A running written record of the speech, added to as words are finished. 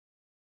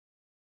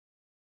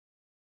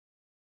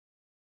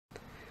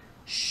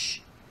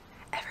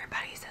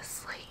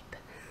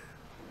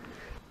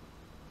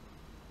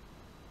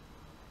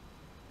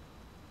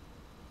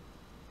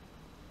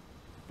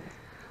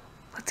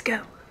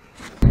Let's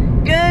go.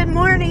 Good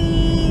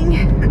morning.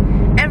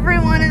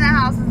 Everyone in the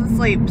house is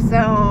asleep,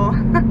 so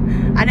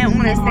I didn't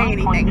want to say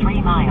anything.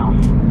 3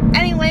 miles.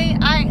 Anyway,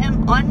 I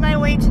am on my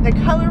way to the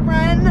color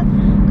run.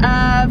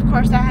 Of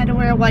course, I had to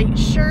wear a white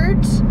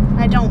shirt.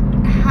 I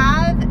don't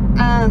have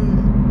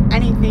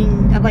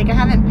anything, like I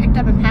haven't picked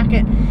up a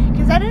packet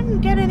because I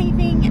didn't get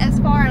anything as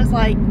far as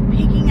like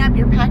picking up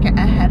your packet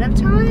ahead of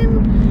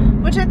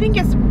time, which I think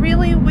is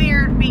really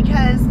weird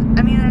because,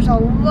 I mean, there's a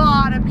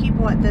lot of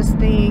people at this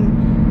thing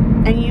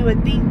and you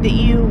would think that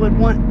you would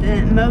want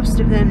most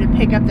of them to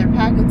pick up their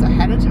packets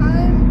ahead of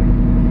time.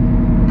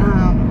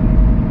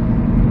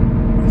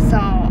 So,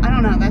 I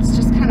don't know, that's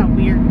just kind of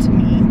weird to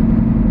me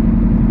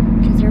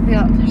because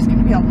there's going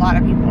to be a lot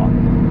of people.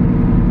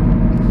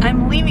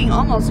 I'm leaving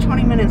almost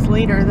 20 minutes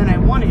later than I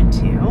wanted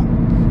to,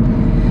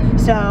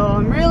 so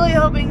I'm really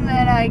hoping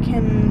that I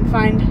can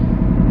find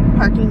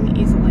parking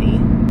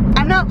easily.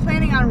 I'm not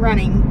planning on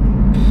running.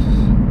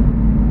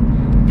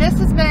 This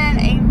has been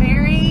a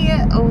very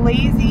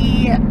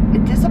lazy,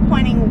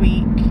 disappointing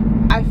week.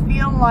 I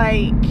feel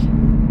like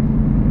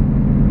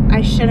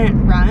I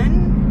shouldn't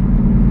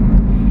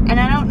run, and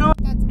I don't know if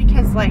that's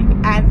because like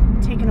I've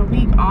taken a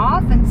week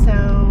off, and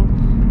so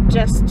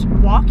just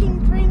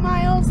walking 3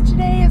 miles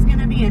today is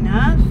gonna be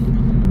enough,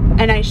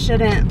 and I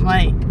shouldn't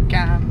like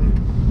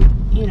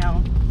you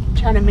know,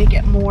 try to make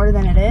it more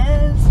than it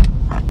is.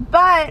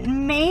 But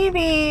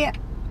maybe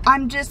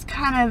I'm just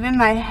kind of in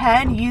my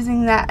head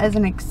using that as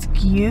an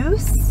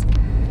excuse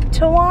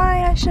to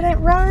why I shouldn't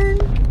run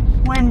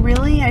when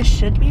really I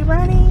should be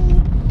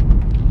running.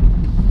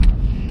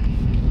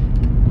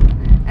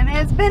 I mean,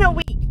 it's been a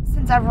week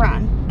since I've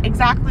run,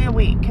 exactly a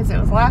week, because it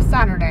was last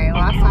Saturday,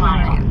 last time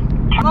I ran.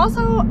 I'm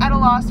also at a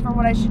loss for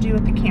what I should do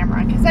with the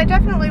camera, because I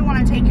definitely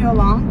want to take you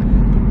along,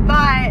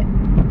 but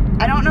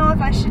I don't know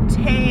if I should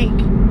take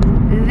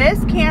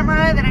this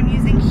camera that I'm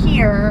using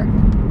here,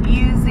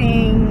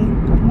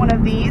 using one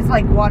of these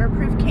like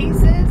waterproof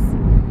cases,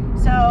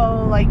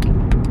 so like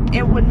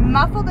it would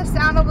muffle the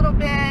sound a little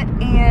bit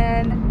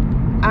and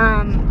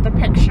the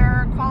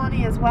picture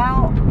quality as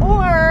well,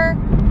 or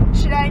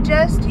should I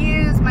just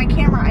use my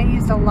camera I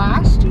used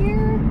last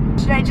year?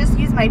 Should I just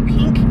use my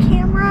pink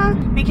camera?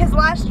 Because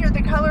last year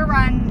the color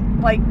run,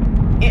 like,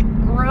 it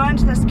ruined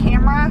this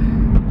camera.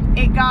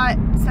 It got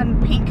some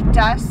pink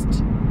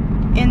dust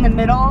in the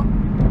middle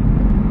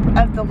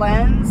of the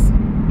lens,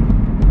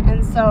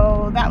 and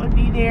so that would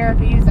be there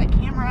if I use that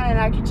camera and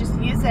I could just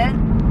use it.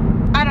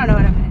 I don't know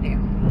what I'm gonna do.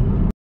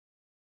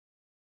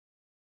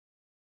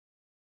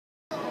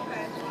 I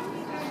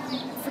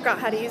forgot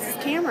how to use this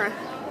camera.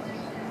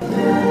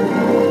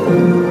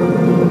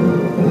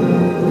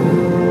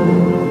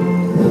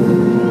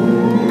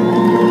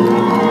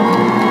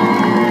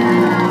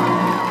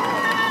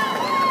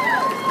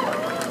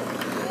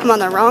 I'm on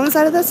the wrong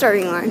side of the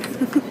starting line.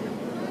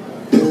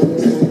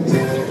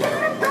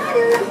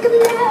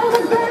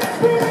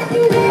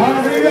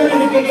 Alright, are you ready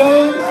to get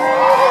going?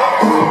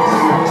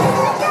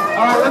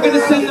 Alright, we're going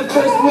to send the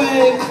first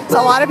wave. It's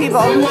a lot of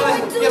people. We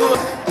want to give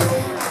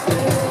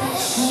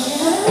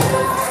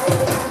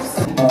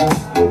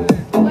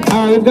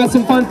Alright, we've got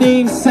some fun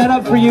things set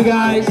up for you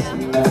guys.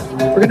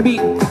 We're going to be,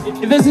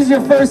 if this is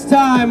your first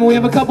time, we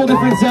have a couple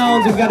different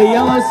zones. We've got a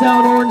yellow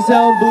zone, orange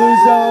zone, blue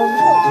zone.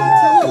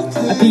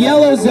 At the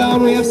yellow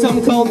zone, we have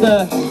something called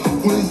the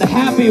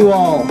happy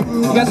wall.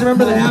 You guys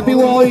remember the happy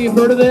wall? You've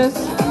heard of this?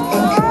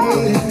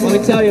 Let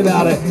me tell you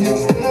about it.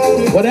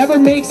 Whatever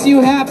makes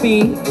you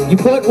happy, you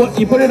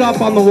put it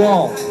up on the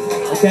wall.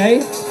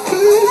 Okay?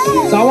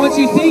 So I want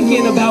you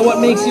thinking about what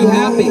makes you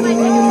happy.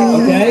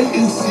 Okay?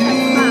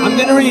 I'm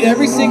going to read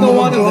every single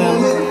one of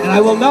them, and I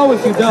will know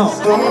if you don't.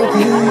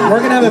 We're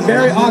going to have a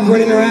very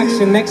awkward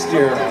interaction next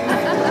year.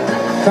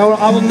 So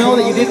I will know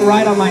that you didn't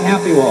write on my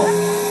happy wall.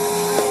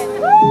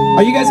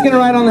 Are you guys going to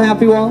write on the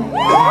happy wall?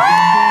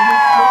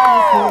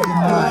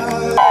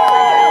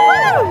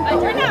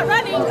 You're not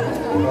running.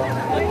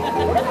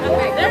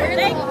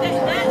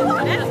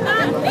 That's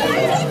not me.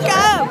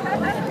 Go!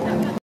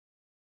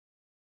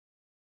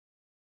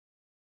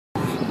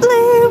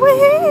 Blue.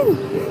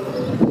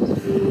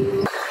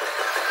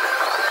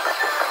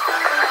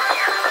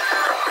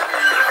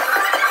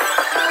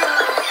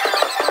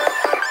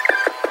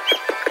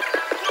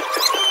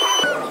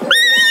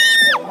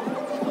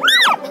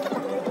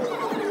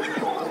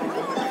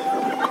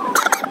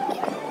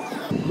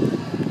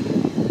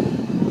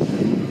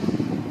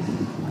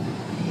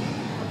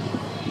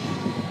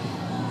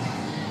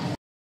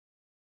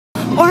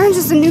 Orange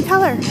is a new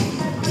color.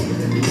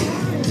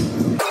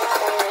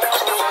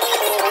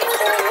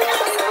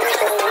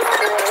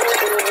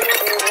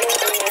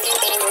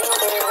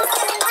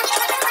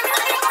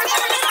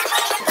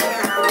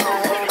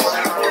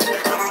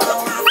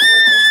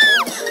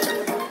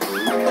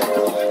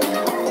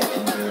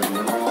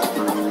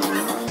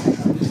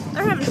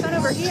 They're having fun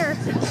over here.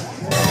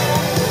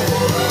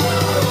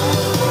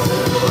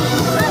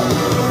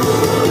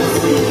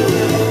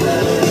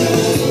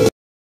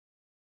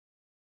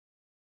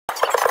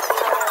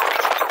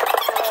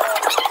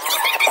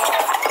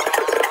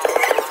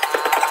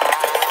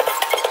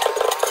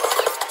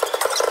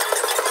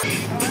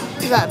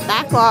 that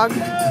backlog.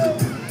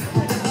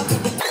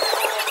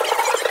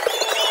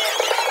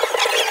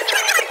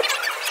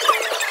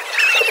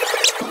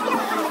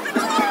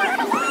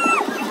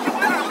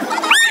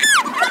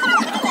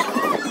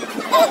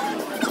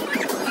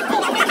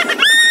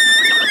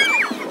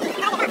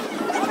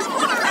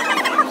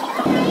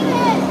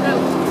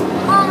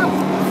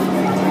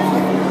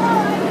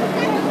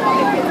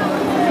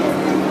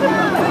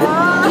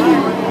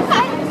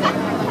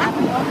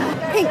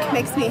 Pink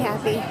makes me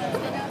happy.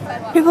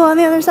 People on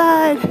the other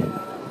side.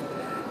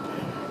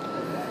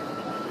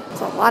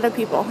 There's a lot of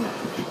people.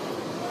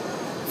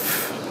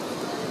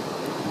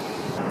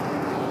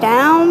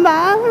 Down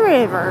by the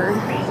river.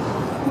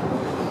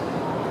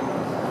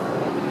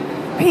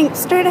 Pink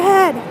straight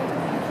ahead.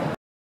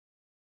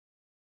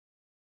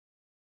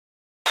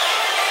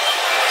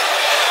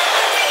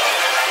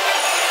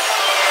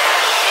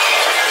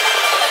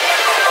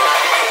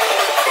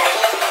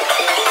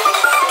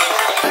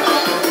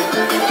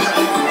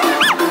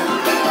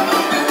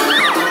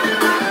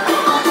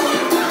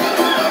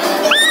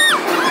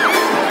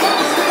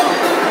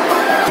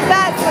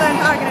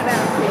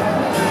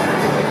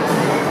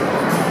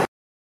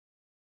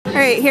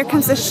 Alright, here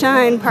comes the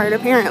shine part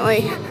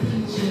apparently.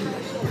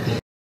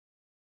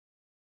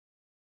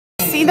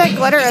 See that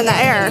glitter in the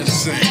air?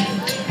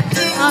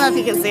 I don't know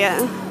if you can see it.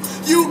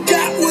 You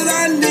got what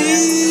I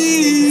need.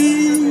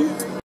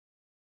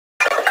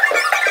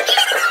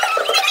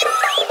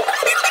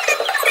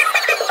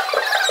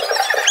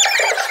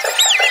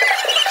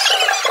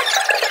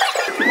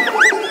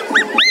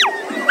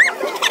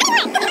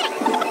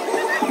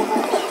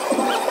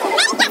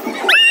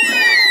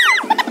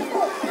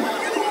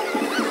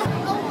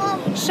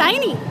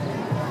 Shiny.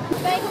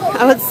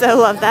 I would so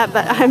love that,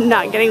 but I'm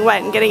not getting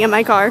wet and getting in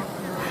my car.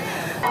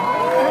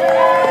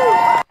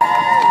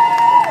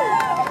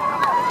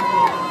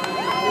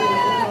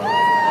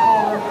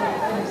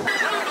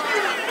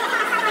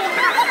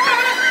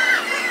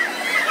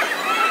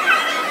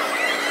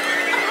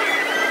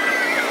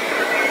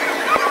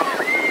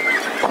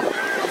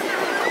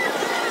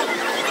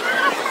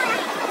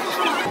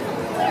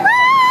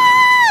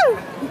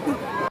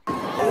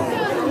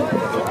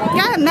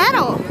 Got a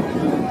medal.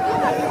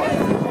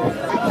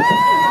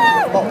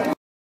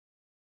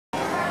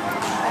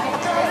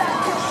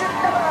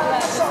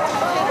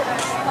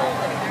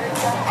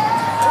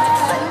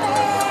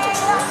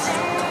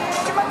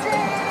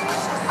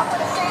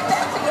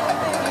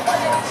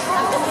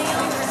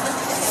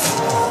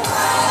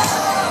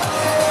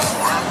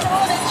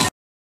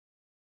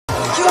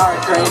 Sorry,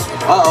 Crane.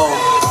 Uh-oh.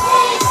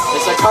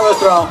 It's a color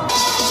throw.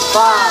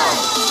 5,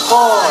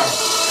 4,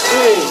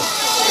 3,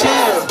 2,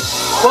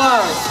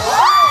 1.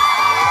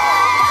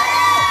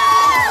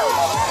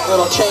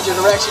 Little change of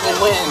direction and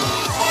wind.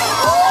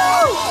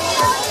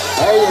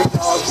 There you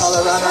go,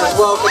 color runners.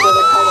 Welcome to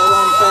the Color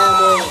Run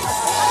family.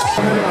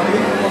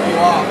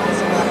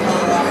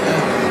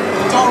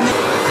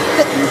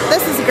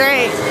 This is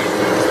great.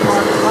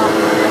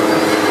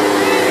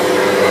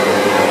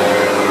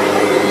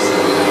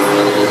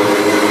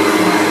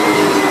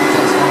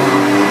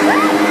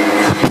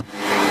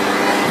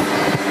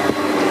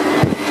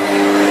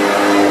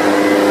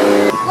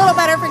 A little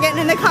better for getting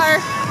in the car.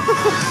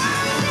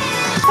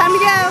 Time to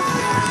go.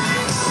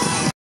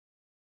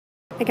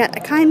 I got a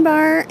kind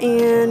bar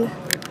and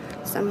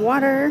some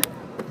water.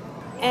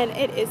 And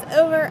it is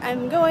over.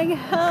 I'm going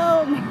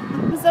home.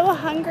 I'm so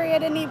hungry. I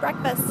didn't eat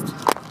breakfast.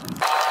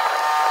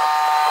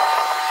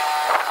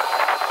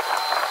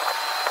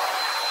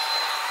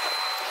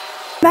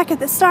 Back at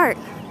the start.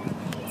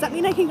 Does that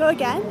mean I can go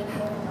again?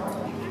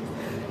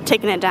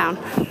 Taking it down.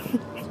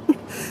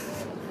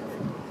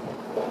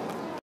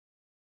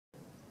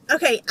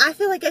 Okay, I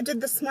feel like I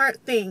did the smart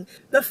thing.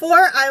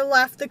 Before I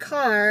left the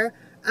car,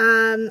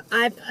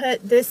 I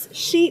put this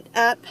sheet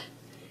up.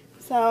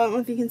 So I don't know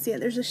if you can see it.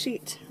 There's a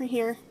sheet right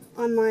here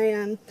on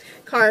my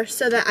car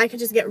so that I could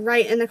just get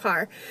right in the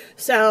car.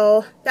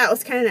 So that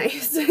was kind of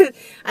nice.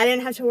 I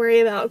didn't have to worry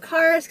about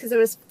cars because there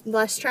was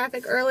less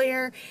traffic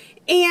earlier.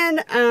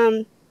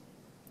 And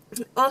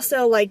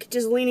also, like,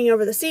 just leaning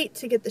over the seat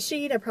to get the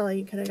sheet. I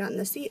probably could have gotten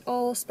the seat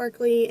all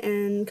sparkly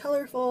and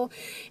colorful,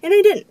 and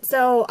I didn't.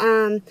 So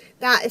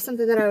that is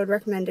something that I would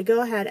recommend, to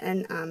go ahead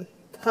and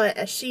put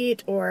a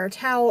sheet or a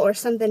towel or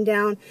something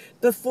down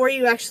before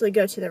you actually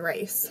go to the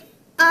race.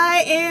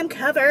 I am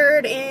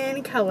covered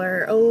in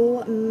color.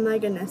 Oh my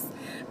goodness.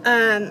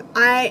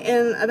 I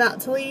am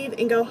about to leave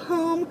and go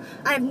home.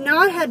 I have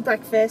not had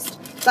breakfast,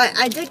 but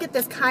I did get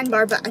this kind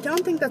bar, but I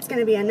don't think that's going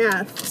to be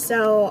enough.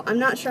 So I'm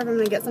not sure if I'm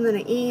going to get something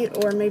to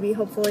eat, or maybe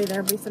hopefully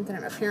there'll be something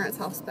at my parents'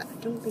 house, but I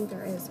don't think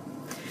there is.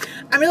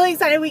 I'm really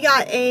excited. We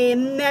got a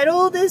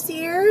medal this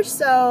year,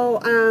 so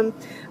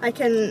I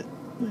can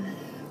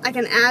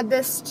add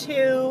this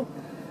to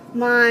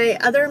my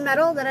other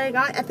medal that I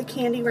got at the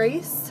candy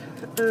race.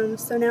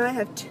 So now I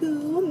have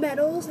 2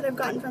 medals that I've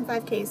gotten from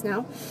 5Ks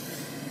now.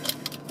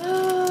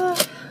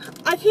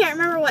 I can't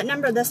remember what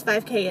number this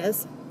 5K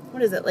is.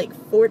 What is it, like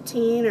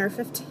 14 or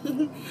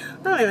 15?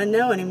 I don't even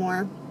know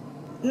anymore.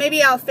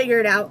 Maybe I'll figure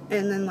it out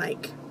and then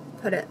like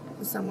put it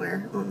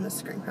somewhere on the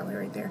screen, probably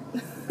right there.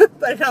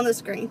 Put it on the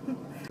screen.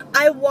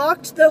 I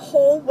walked the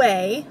whole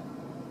way.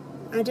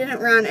 I didn't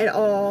run at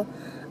all.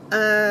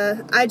 I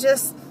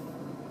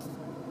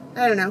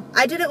don't know.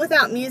 I did it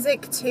without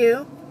music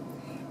too.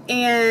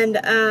 And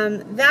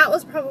that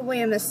was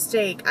probably a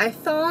mistake. I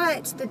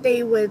thought that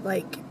they would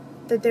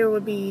that there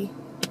would be,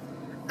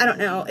 I don't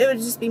know, it would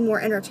just be more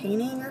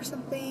entertaining or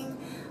something.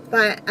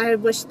 But I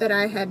wish that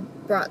I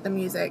had brought the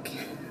music.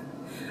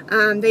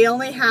 They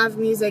only have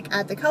music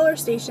at the color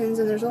stations,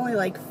 and there's only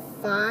like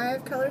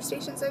 5 color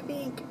stations, I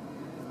think.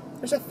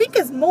 Which I think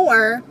is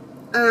more.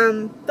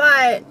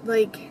 But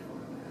like,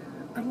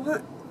 I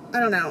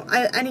don't know.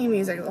 I need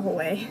music the whole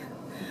way.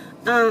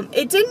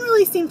 It didn't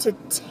really seem to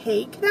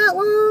take that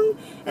long,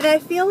 and I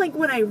feel like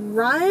when I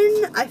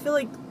run, I feel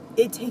like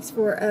it takes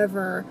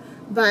forever,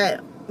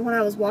 but when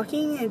I was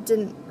walking, it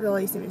didn't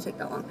really seem to take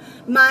that long.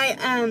 My,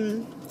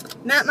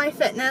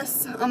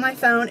 MyFitness on my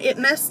phone, it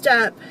messed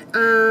up,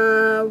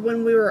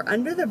 when we were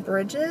under the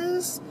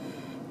bridges,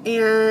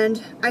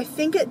 and I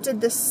think it did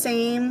the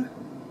same,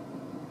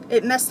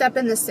 it messed up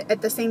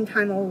at the same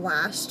time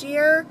last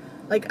year,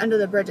 like under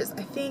the bridges.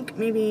 I think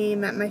maybe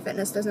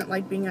MyFitness doesn't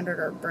like being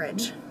under a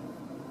bridge.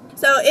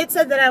 So it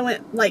said that I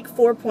went like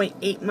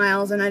 4.8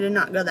 miles and I did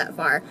not go that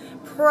far.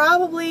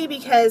 Probably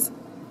because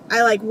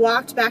I like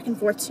walked back and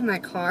forth to my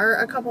car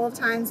a couple of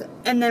times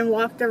and then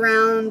walked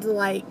around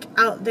like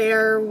out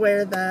there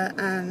where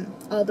the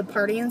all the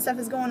party and stuff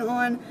is going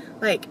on.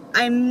 Like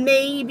I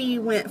maybe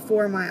went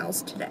 4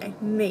 miles today,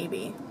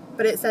 maybe.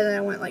 But it said that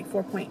I went like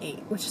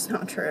 4.8, which is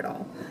not true at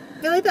all.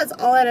 I feel like that's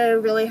all that I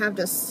really have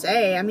to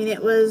say. I mean,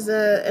 it was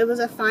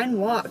a fine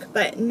walk,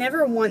 but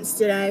never once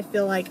did I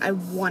feel like I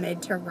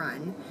wanted to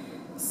run.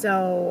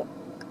 So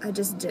I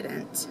just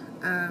didn't.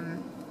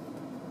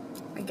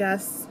 I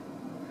guess,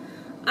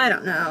 I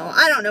don't know.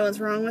 I don't know what's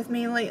wrong with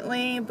me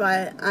lately,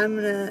 but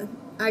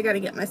I gotta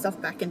get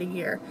myself back into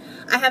gear.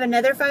 I have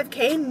another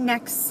 5K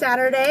next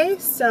Saturday,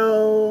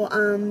 so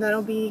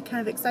that'll be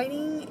kind of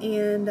exciting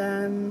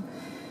and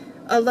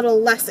a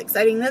little less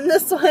exciting than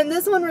this one.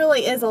 This one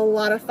really is a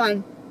lot of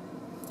fun.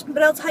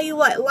 But I'll tell you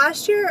what,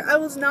 last year I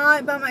was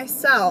not by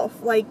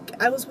myself. Like,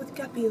 I was with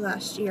Guppy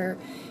last year.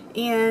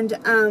 And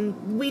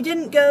we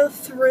didn't go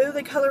through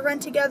the color run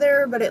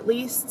together, but at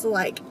least,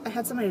 like, I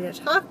had somebody to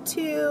talk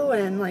to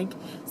and, like,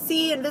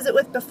 see and visit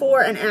with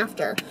before and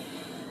after.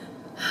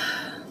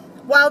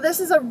 While this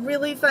is a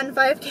really fun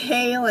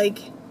 5K, like,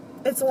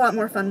 it's a lot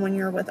more fun when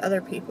you're with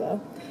other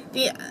people.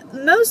 The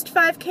most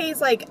 5Ks,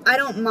 like, I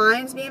don't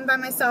mind being by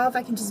myself.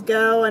 I can just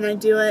go and I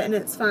do it and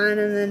it's fun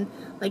and then,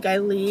 like, I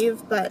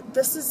leave. But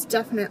this is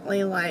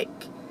definitely,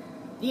 like,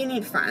 you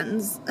need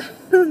friends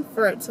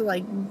for it to,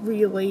 like,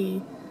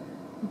 really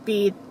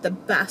be the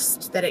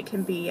best that it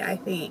can be, I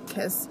think.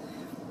 Because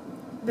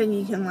then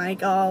you can,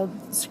 like, all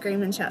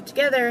scream and shout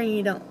together and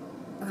you don't,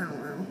 I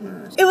don't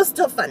know. It was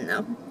still fun,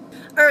 though.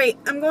 Alright,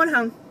 I'm going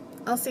home.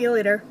 I'll see you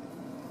later.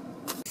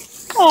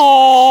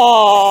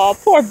 Oh,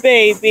 poor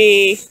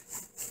baby.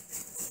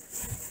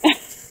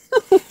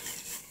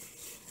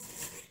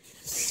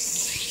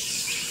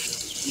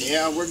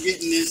 Yeah, we're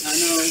getting this, I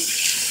know.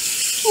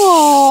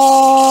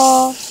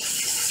 Oh,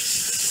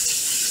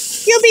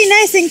 you'll be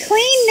nice and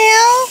clean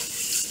now.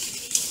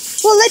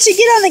 We'll let you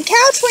get on the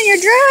couch when you're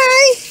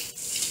dry.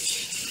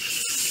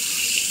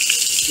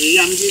 See,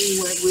 I'm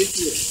getting wet with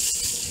you.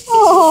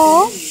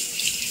 Oh.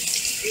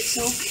 It's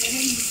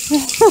okay.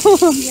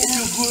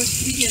 Yeah,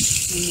 horse, you get.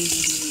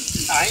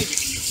 I ain't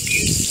getting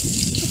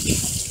you.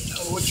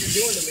 Oh, what you're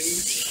doing to me?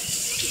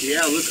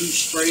 Yeah, look who's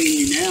spraying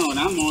you now, and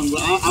I'm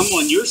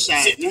on your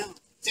side now.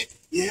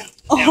 Yeah,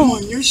 I'm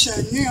on your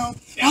side now.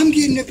 Yeah. I'm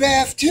getting a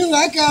bath too.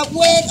 I got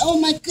wet. Oh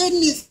my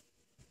goodness.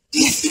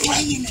 He's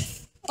spraying it.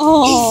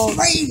 Oh. He's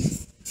spraying it.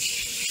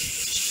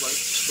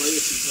 Spray it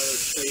and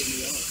stay in the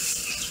yard.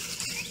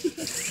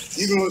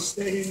 You're gonna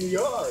stay in the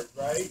yard,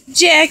 right?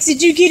 Jax,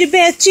 did you get a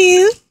bath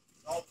too?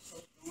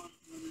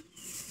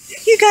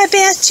 You got a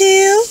bath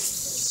too?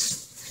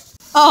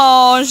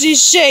 Oh,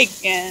 she's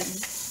shaking.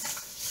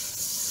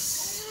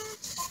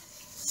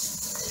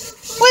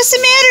 What's the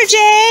matter,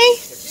 Jay?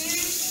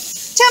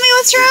 Tell me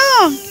what's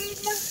wrong.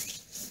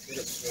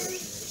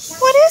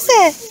 What is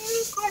it?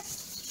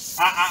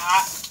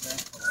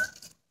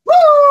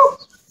 Woo!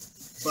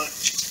 But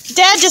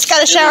Dad just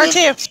got a shower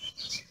too.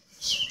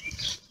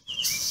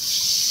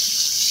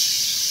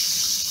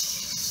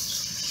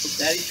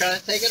 Daddy's trying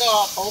to take it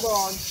off. Hold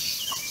on.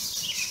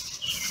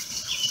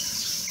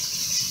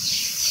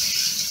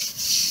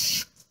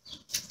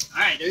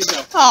 All right, there you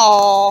go.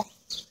 Oh.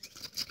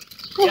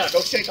 Yeah,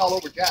 go shake all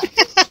over Jack.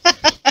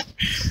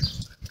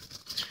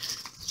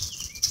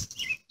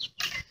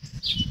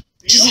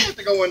 You don't have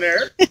to go in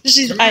there.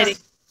 She's hiding.